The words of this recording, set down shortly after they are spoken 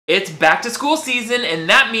It's back to school season, and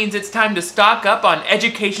that means it's time to stock up on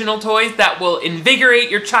educational toys that will invigorate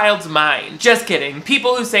your child's mind. Just kidding,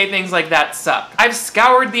 people who say things like that suck. I've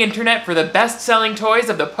scoured the internet for the best-selling toys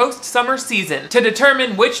of the post-summer season to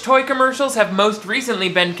determine which toy commercials have most recently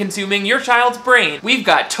been consuming your child's brain. We've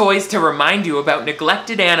got toys to remind you about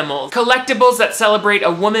neglected animals, collectibles that celebrate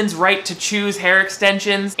a woman's right to choose hair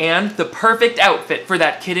extensions, and the perfect outfit for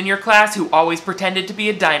that kid in your class who always pretended to be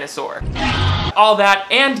a dinosaur. All that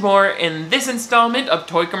and more in this installment of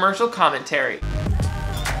Toy Commercial Commentary.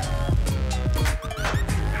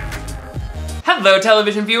 Hello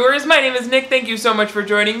television viewers, my name is Nick. Thank you so much for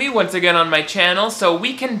joining me once again on my channel so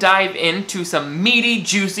we can dive into some meaty,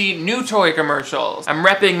 juicy new toy commercials. I'm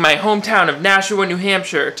repping my hometown of Nashua, New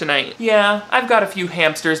Hampshire tonight. Yeah, I've got a few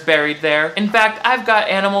hamsters buried there. In fact, I've got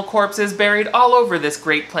animal corpses buried all over this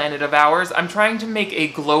great planet of ours. I'm trying to make a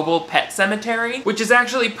global pet cemetery, which is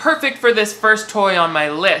actually perfect for this first toy on my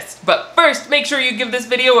list. But first, make sure you give this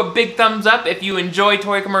video a big thumbs up if you enjoy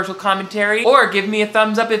toy commercial commentary, or give me a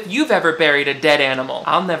thumbs up if you've ever buried a dead animal.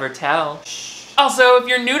 I'll never tell. Shh. Also, if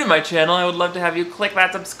you're new to my channel, I would love to have you click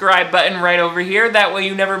that subscribe button right over here. That way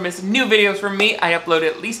you never miss new videos from me. I upload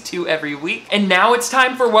at least 2 every week. And now it's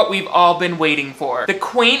time for what we've all been waiting for. The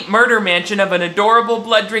quaint murder mansion of an adorable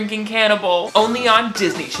blood-drinking cannibal. Only on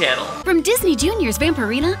Disney Channel. From Disney Junior's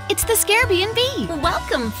Vampirina, it's the Scarabee&Bee.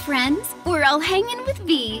 Welcome, friends. We're all hanging with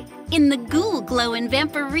V. In the ghoul glowing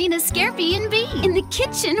Vampirina Scarabee&Bee. In the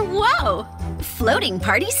kitchen, whoa! Floating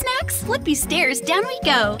party snacks? Flippy stairs, down we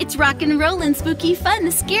go. It's rock and rollin' spooky fun,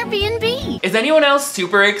 the Scarabee&Bee. Is anyone else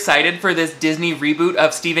super excited for this Disney reboot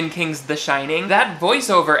of Stephen King's The Shining? That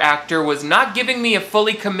voiceover actor was not giving me a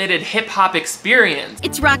fully committed hip-hop experience.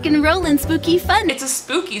 It's rock and rollin' spooky fun. It's a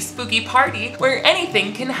spooky, spooky party where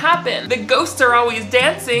anything can happen. The ghosts are always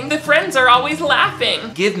dancing, the friends are always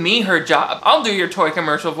laughing. Give me her job. I'll do your toy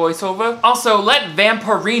commercial voiceover. Also, let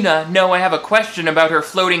Vampirina know I have a question about her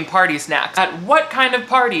floating party snacks. At what kind of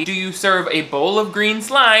party do you serve a bowl of green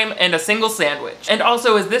slime and a single sandwich? And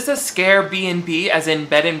also, is this a scare B&B as in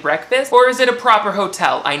bed and breakfast? Or is it a proper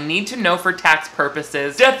hotel? I need to know for tax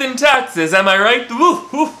purposes. Death and taxes, am I right? Woo,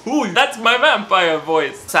 woo, woo. That's my vampire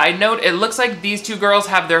voice. Side note, it looks like these two girls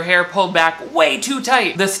have their hair pulled back way too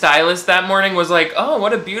tight. The stylist that morning was like, oh,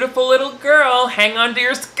 what a beautiful little girl. Hang on to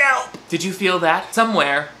your scalp. Did you feel that?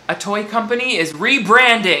 Somewhere, a toy company is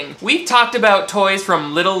rebranding. We've talked about toys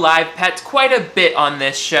from little live pets quite a bit on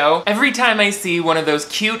this show. Every time I see one of those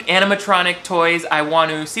cute animatronic toys, I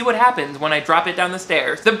want to see what happens when I drop it down the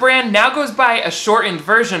stairs. The brand now goes by a shortened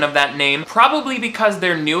version of that name, probably because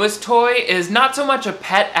their newest toy is not so much a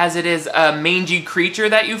pet as it is a mangy creature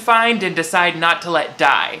that you find and decide not to let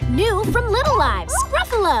die. New from Little Lives,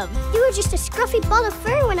 Scruffalove. You were just a scruffy ball of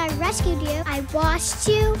fur when I rescued you. I washed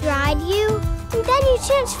you, dried you, and then you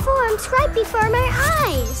transformed right before my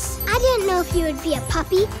eyes. I didn't know if you would be a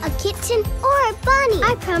puppy, a kitten, or a bunny.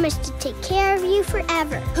 I promised to take care of you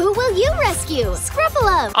forever. Who will you rescue?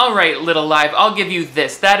 Scruffalove. All right, Little Live, I'll give you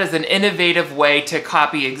this. That is an innovative way to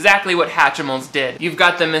copy exactly what Hatchimals did. You've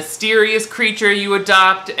got the mysterious creature you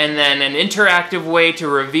adopt, and then an interactive way to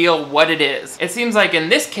reveal what it is. It seems like in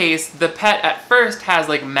this case, the pet at first has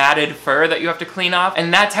like matted fur that you have to clean off,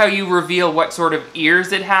 and that's how you reveal what sort of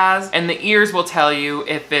ears it has, and the ears will tell you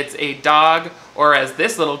if it's a dog, or as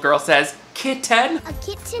this little girl says, kitten? A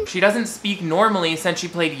kitten? She doesn't speak normally since she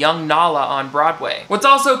played young Nala on Broadway. What's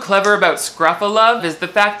also clever about Scruffalove is the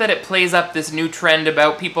fact that it plays up this new trend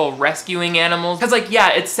about people rescuing animals. Cause like,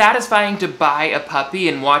 yeah, it's satisfying to buy a puppy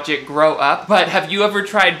and watch it grow up, but have you ever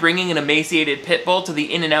tried bringing an emaciated pit bull to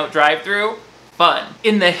the In-N-Out drive-thru? Fun.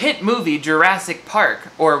 In the hit movie Jurassic Park,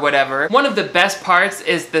 or whatever, one of the best parts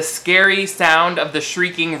is the scary sound of the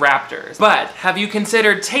shrieking raptors. But have you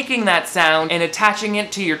considered taking that sound and attaching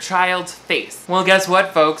it to your child's face? Well, guess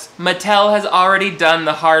what, folks? Mattel has already done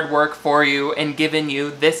the hard work for you and given you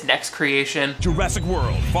this next creation. Jurassic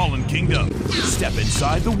World Fallen Kingdom. Step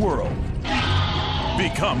inside the world.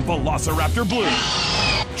 Become Velociraptor Blue.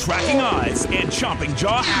 Tracking eyes and chomping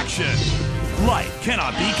jaw action. Life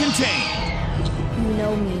cannot be contained. You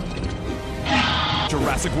know me.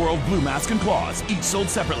 Jurassic World Blue Mask and Claws, each sold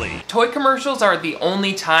separately. Toy commercials are the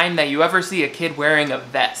only time that you ever see a kid wearing a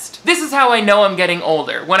vest. This is how I know I'm getting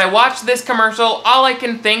older. When I watch this commercial, all I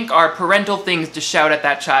can think are parental things to shout at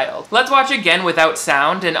that child. Let's watch again without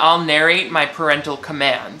sound and I'll narrate my parental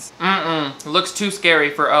commands. Looks too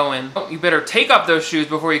scary for Owen. Oh, you better take off those shoes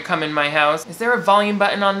before you come in my house. Is there a volume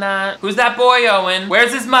button on that? Who's that boy, Owen?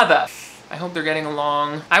 Where's his mother? I hope they're getting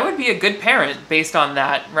along. I would be a good parent based on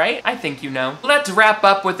that, right? I think you know. Let's wrap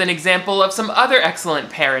up with an example of some other excellent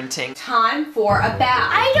parenting. Time for a bath.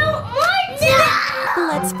 I don't want to!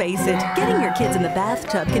 Let's face it, getting your kids in the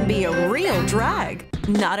bathtub can be a real drag.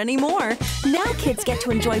 Not anymore. Now kids get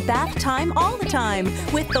to enjoy bath time all the time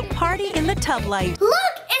with the Party in the Tub light.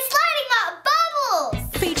 Look, it's lighting up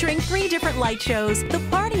bubbles! Featuring 3 different light shows, the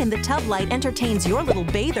Party in the Tub light entertains your little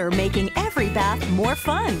bather, making every bath more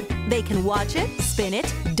fun. They can watch it, spin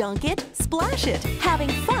it, dunk it, splash it, having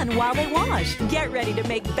fun while they wash. Get ready to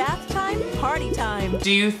make bath time party time.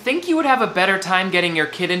 Do you think you would have a better time getting your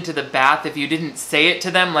kid into the bath if you didn't say it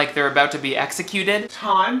to them like they're about to be executed?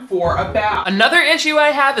 Time for a bath. Another issue I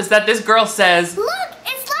have is that this girl says, Look,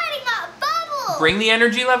 it's lighting up bubbles! bring the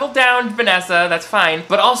energy level down, Vanessa, that's fine.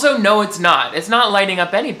 But also, no, it's not. It's not lighting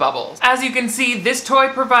up any bubbles. As you can see, this toy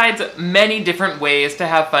provides many different ways to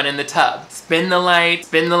have fun in the tub. Spin the light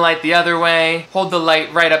the other way, hold the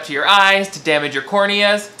light right up to your eyes to damage your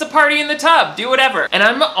corneas. It's a party in the tub, do whatever. And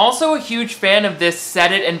I'm also a huge fan of this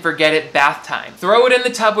set it and forget it bath time. Throw it in the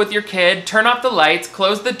tub with your kid, turn off the lights,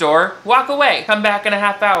 close the door, walk away. Come back in a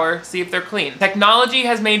half hour, see if they're clean. Technology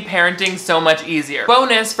has made parenting so much easier.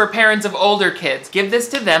 Bonus for parents of older kids, give this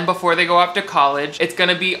to them before they go off to college. It's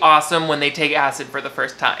gonna be awesome when they take acid for the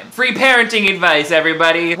first time. Free parenting advice,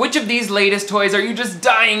 everybody. Which of these latest toys are you just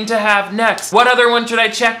dying to have next? What other one should I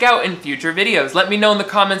check out in future videos? Let me know in the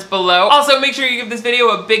comments below. Also, make sure you give this video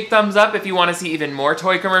a big thumbs up if you want to see even more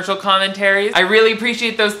toy commercial commentaries. I really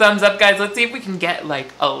appreciate those thumbs up, guys. Let's see if we can get like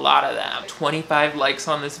a lot of them. 25 likes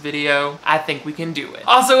on this video. I think we can do it.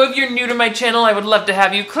 Also, if you're new to my channel, I would love to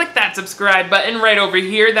have you click that subscribe button right over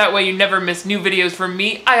here. That way you never miss new videos from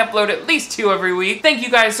me. I upload at least 2 every week. Thank you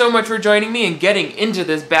guys so much for joining me and getting into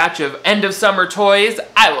this batch of end of summer toys.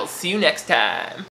 I will see you next time.